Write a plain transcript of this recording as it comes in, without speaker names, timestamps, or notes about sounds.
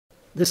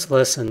This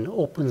lesson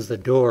opens the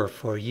door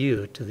for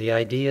you to the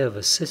idea of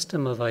a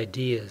system of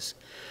ideas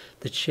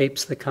that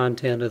shapes the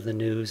content of the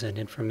news and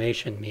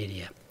information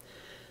media.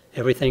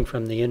 Everything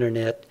from the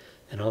internet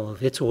and all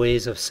of its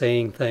ways of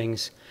saying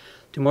things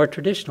to more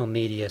traditional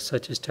media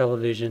such as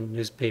television,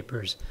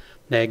 newspapers,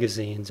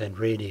 magazines, and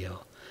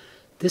radio.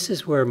 This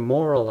is where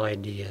moral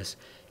ideas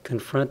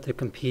confront the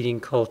competing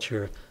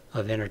culture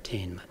of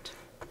entertainment.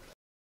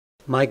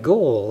 My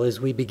goal as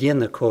we begin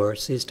the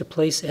course is to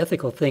place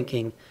ethical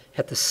thinking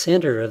at the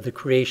center of the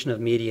creation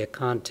of media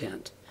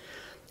content,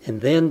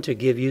 and then to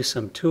give you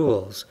some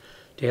tools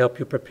to help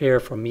you prepare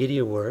for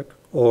media work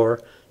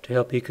or to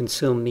help you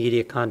consume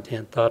media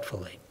content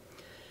thoughtfully.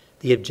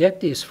 The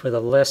objectives for the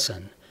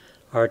lesson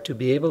are to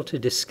be able to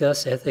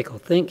discuss ethical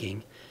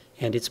thinking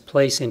and its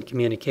place in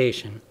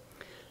communication,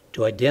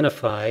 to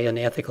identify an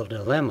ethical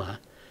dilemma,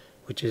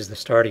 which is the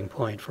starting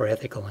point for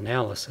ethical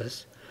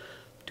analysis,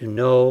 to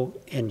know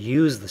and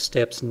use the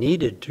steps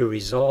needed to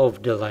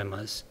resolve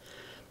dilemmas,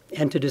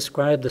 and to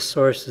describe the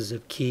sources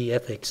of key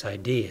ethics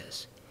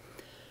ideas.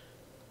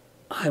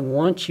 I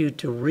want you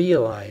to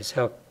realize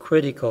how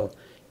critical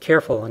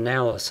careful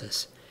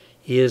analysis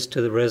is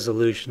to the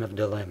resolution of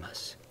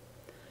dilemmas.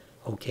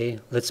 Okay,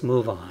 let's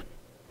move on.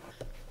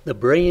 The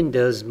brain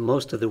does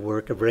most of the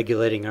work of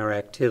regulating our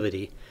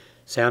activity,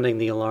 sounding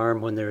the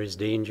alarm when there is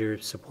danger,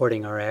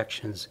 supporting our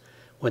actions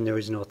when there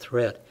is no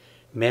threat,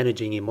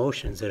 managing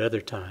emotions at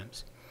other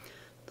times.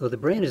 Though the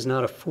brain is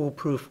not a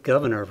foolproof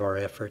governor of our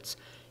efforts,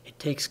 it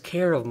takes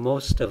care of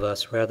most of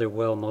us rather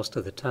well most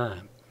of the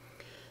time.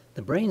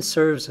 The brain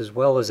serves as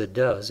well as it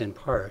does, in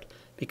part,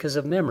 because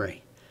of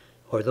memory,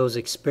 or those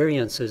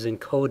experiences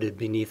encoded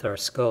beneath our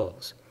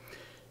skulls.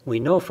 We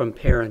know from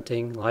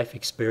parenting, life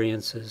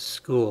experiences,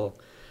 school,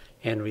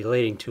 and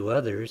relating to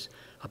others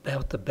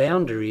about the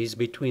boundaries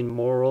between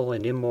moral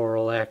and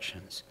immoral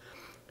actions.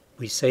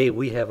 We say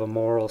we have a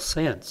moral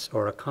sense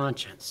or a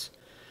conscience.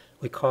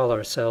 We call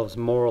ourselves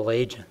moral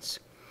agents.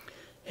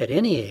 At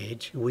any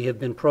age, we have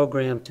been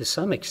programmed to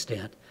some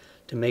extent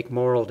to make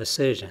moral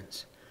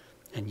decisions.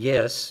 And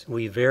yes,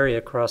 we vary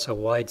across a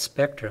wide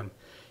spectrum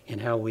in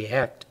how we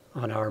act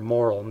on our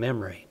moral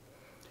memory.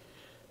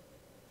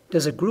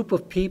 Does a group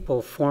of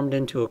people formed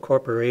into a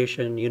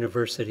corporation,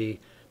 university,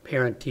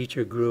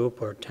 parent-teacher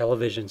group, or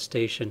television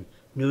station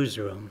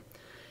newsroom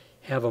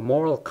have a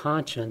moral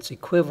conscience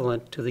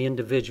equivalent to the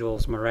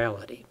individual's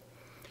morality?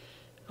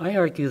 I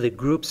argue that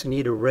groups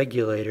need a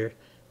regulator,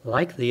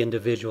 like the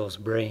individual's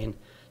brain,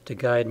 to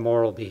guide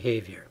moral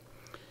behavior.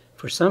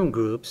 For some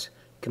groups,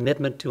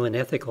 commitment to an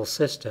ethical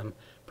system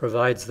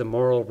provides the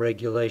moral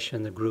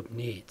regulation the group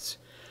needs.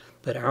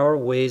 But our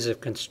ways of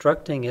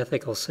constructing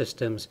ethical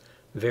systems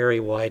vary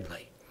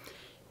widely.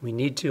 We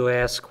need to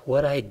ask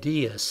what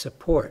ideas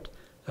support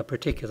a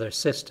particular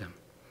system.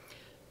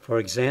 For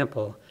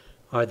example,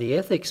 are the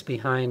ethics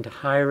behind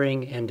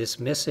hiring and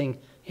dismissing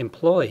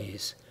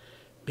employees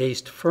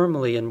based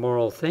firmly in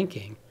moral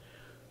thinking,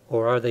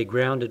 or are they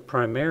grounded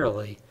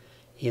primarily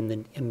in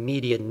the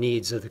immediate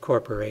needs of the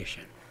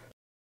corporation?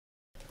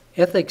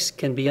 Ethics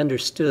can be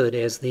understood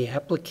as the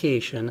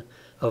application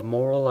of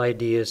moral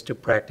ideas to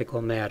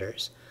practical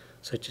matters,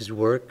 such as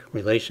work,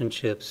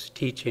 relationships,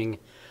 teaching,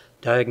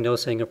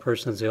 diagnosing a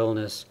person's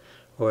illness,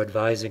 or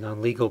advising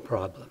on legal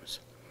problems.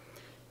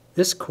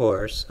 This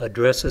course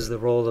addresses the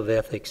role of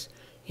ethics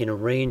in a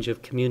range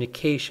of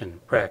communication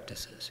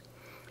practices.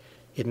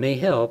 It may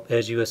help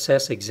as you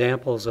assess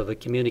examples of a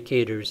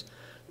communicator's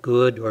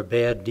good or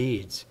bad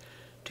deeds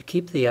to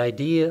keep the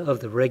idea of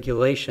the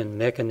regulation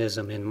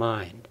mechanism in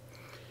mind.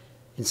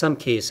 In some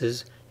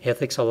cases,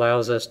 ethics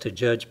allows us to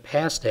judge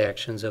past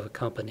actions of a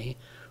company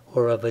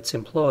or of its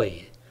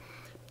employee.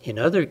 In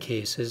other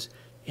cases,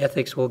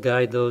 ethics will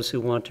guide those who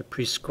want to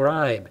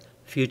prescribe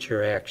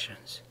future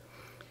actions.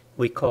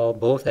 We call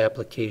both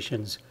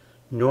applications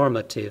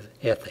normative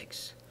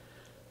ethics.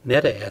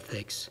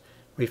 Meta-ethics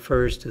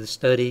refers to the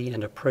study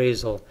and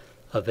appraisal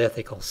of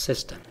ethical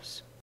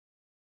systems.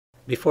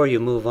 Before you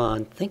move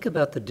on, think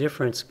about the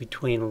difference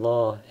between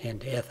law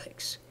and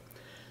ethics.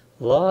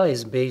 Law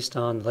is based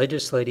on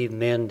legislative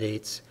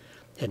mandates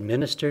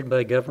administered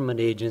by government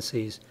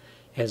agencies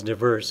as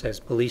diverse as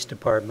police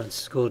departments,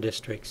 school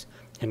districts,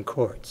 and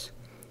courts.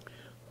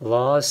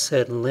 Laws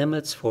set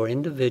limits for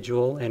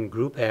individual and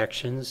group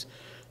actions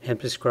and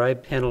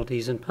prescribe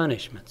penalties and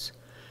punishments.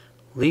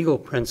 Legal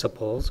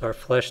principles are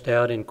fleshed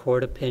out in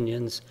court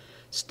opinions,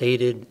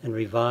 stated and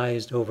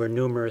revised over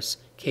numerous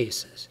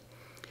cases.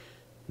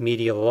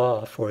 Media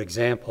law, for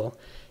example,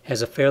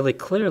 has a fairly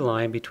clear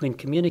line between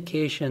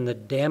communication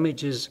that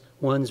damages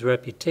one's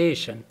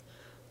reputation,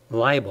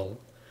 libel,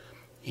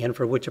 and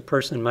for which a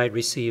person might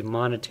receive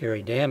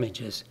monetary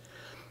damages,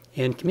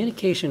 and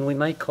communication we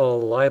might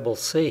call libel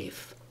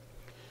safe.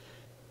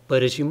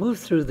 But as you move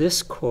through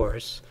this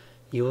course,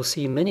 you will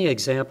see many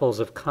examples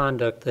of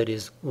conduct that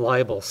is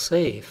libel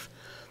safe,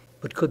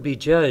 but could be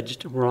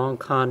judged wrong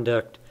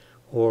conduct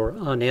or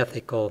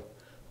unethical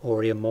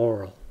or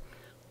immoral.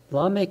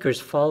 Lawmakers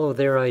follow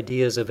their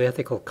ideas of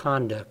ethical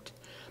conduct,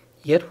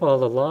 yet while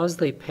the laws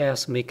they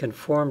pass may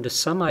conform to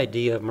some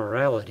idea of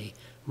morality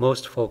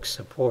most folks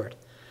support,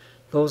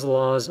 those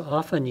laws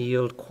often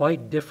yield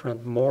quite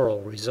different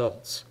moral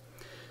results.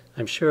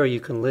 I'm sure you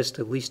can list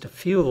at least a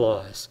few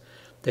laws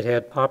that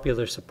had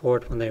popular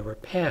support when they were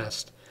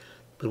passed,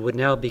 but would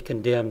now be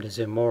condemned as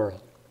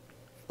immoral.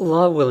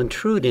 Law will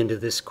intrude into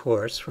this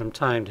course from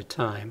time to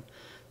time,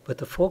 but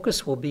the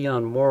focus will be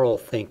on moral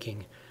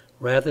thinking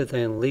rather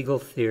than legal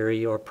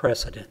theory or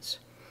precedents.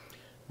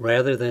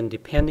 Rather than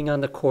depending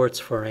on the courts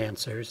for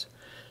answers,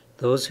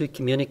 those who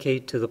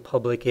communicate to the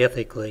public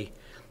ethically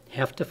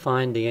have to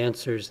find the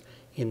answers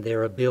in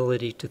their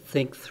ability to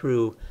think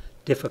through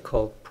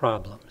difficult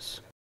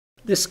problems.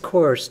 This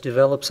course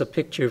develops a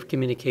picture of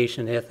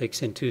communication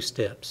ethics in 2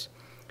 steps.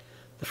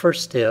 The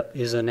first step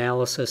is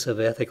analysis of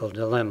ethical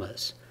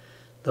dilemmas,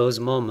 those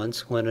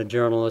moments when a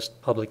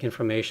journalist, public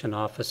information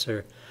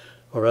officer,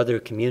 or other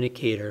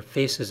communicator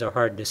faces a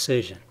hard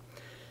decision,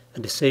 a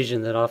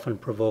decision that often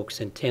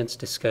provokes intense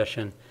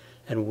discussion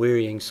and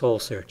wearying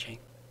soul-searching.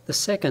 The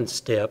second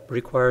step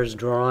requires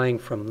drawing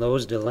from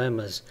those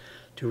dilemmas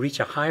to reach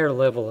a higher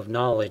level of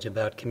knowledge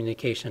about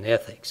communication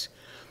ethics,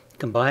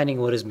 combining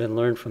what has been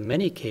learned from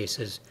many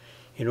cases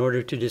in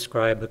order to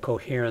describe a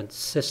coherent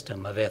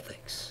system of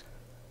ethics.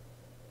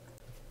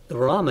 The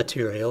raw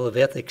material of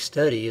ethics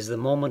study is the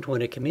moment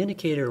when a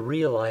communicator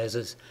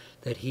realizes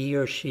that he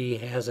or she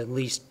has at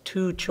least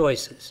 2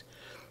 choices,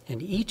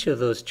 and each of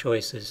those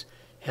choices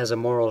has a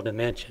moral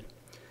dimension.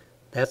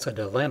 That's a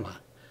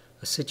dilemma,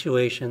 a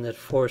situation that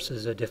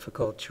forces a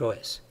difficult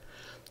choice.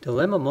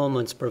 Dilemma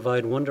moments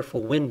provide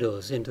wonderful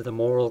windows into the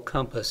moral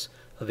compass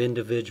of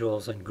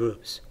individuals and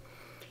groups.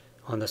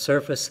 On the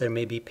surface, there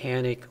may be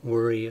panic,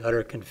 worry,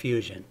 utter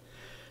confusion.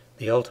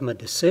 The ultimate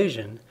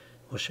decision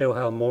will show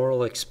how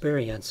moral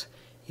experience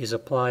is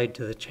applied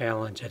to the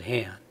challenge at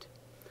hand.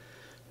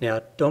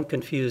 Now, don't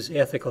confuse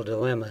ethical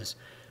dilemmas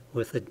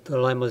with the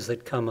dilemmas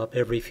that come up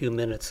every few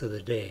minutes of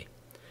the day.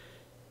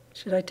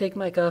 Should I take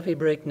my coffee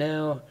break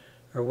now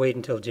or wait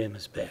until Jim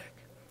is back?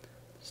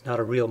 It's not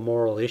a real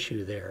moral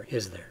issue there,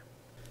 is there?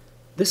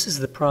 This is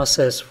the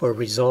process for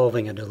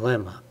resolving a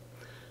dilemma.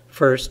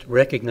 First,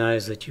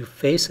 recognize that you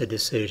face a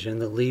decision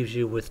that leaves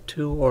you with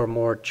 2 or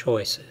more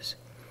choices.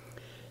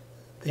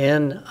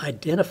 Then,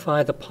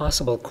 identify the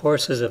possible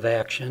courses of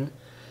action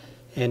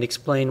and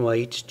explain why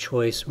each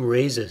choice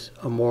raises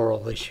a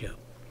moral issue.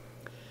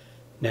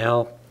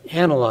 Now,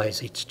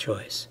 analyze each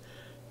choice,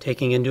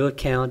 taking into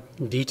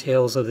account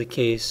details of the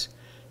case,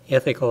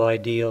 ethical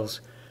ideals,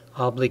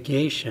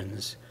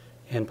 obligations,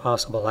 and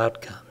possible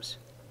outcomes.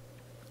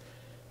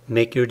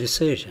 Make your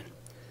decision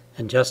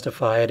and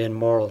justify it in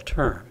moral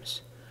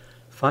terms.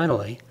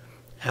 Finally,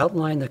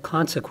 outline the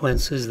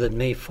consequences that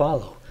may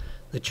follow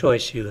the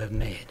choice you have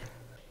made.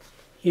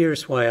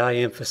 Here's why I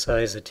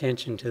emphasize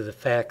attention to the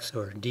facts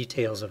or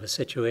details of a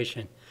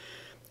situation.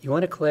 You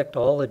want to collect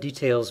all the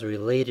details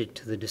related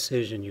to the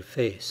decision you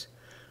face.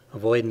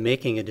 Avoid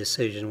making a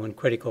decision when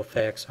critical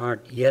facts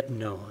aren't yet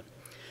known.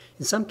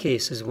 In some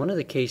cases, one of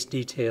the case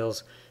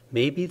details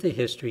may be the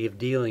history of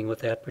dealing with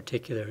that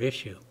particular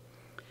issue.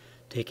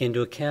 Take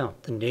into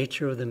account the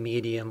nature of the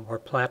medium or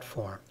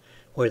platform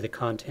where the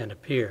content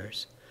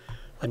appears.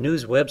 A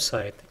news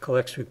website that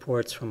collects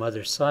reports from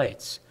other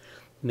sites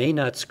may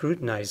not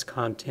scrutinize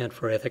content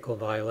for ethical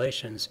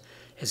violations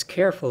as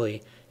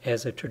carefully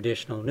as a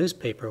traditional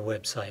newspaper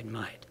website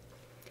might.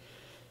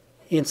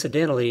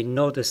 Incidentally,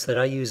 notice that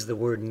I use the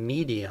word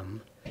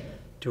medium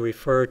to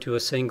refer to a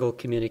single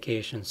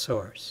communication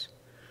source.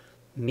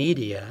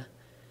 Media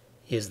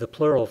is the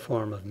plural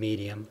form of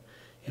medium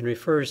and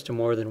refers to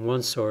more than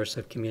one source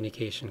of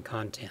communication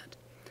content.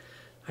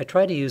 I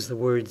try to use the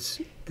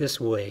words this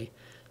way,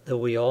 though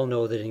we all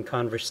know that in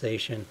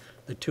conversation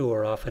the 2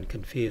 are often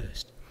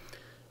confused.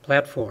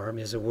 Platform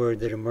is a word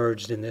that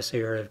emerged in this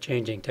era of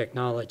changing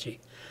technology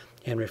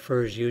and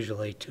refers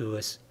usually to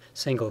a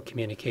single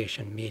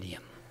communication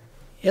medium.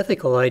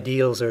 Ethical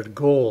ideals are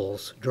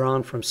goals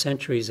drawn from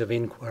centuries of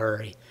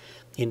inquiry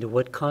into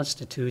what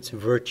constitutes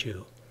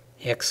virtue,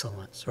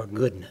 excellence, or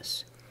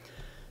goodness.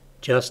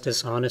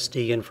 Justice,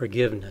 honesty, and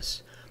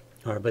forgiveness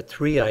are but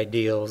 3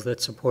 ideals that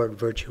support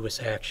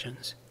virtuous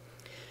actions.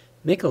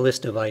 Make a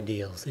list of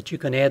ideals that you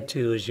can add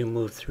to as you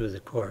move through the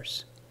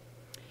course.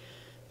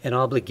 An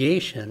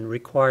obligation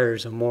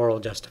requires a moral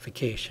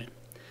justification.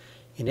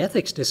 In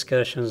ethics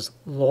discussions,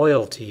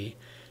 loyalty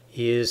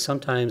is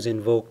sometimes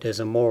invoked as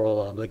a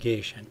moral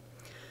obligation.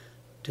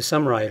 To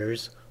some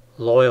writers,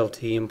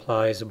 loyalty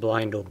implies a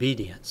blind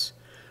obedience,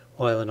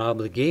 while an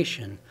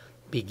obligation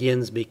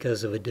begins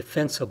because of a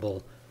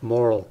defensible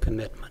moral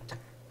commitment.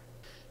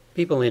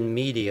 People in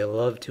media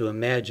love to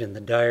imagine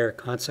the dire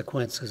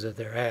consequences of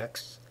their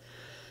acts.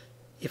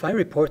 If I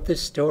report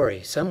this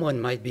story,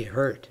 someone might be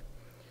hurt.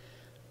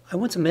 I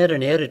once met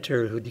an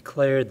editor who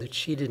declared that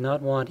she did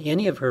not want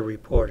any of her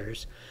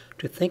reporters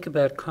to think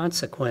about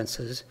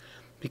consequences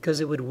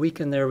because it would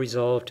weaken their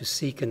resolve to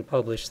seek and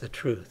publish the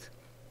truth.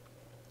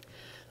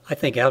 I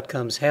think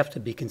outcomes have to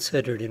be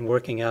considered in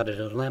working out a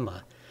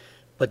dilemma,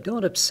 but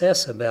don't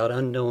obsess about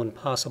unknown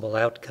possible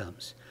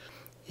outcomes.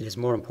 It is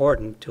more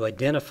important to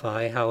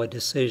identify how a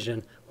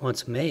decision,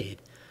 once made,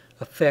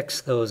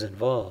 affects those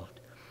involved.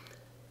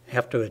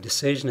 After a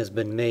decision has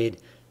been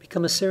made,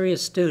 become a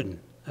serious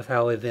student of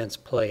how events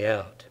play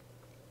out.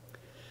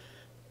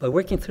 By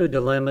working through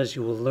dilemmas,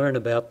 you will learn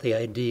about the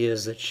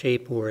ideas that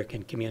shape work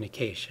and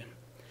communication.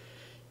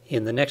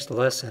 In the next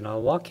lesson,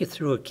 I'll walk you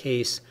through a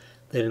case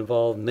that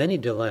involved many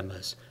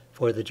dilemmas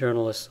for the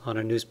journalists on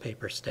a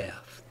newspaper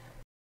staff.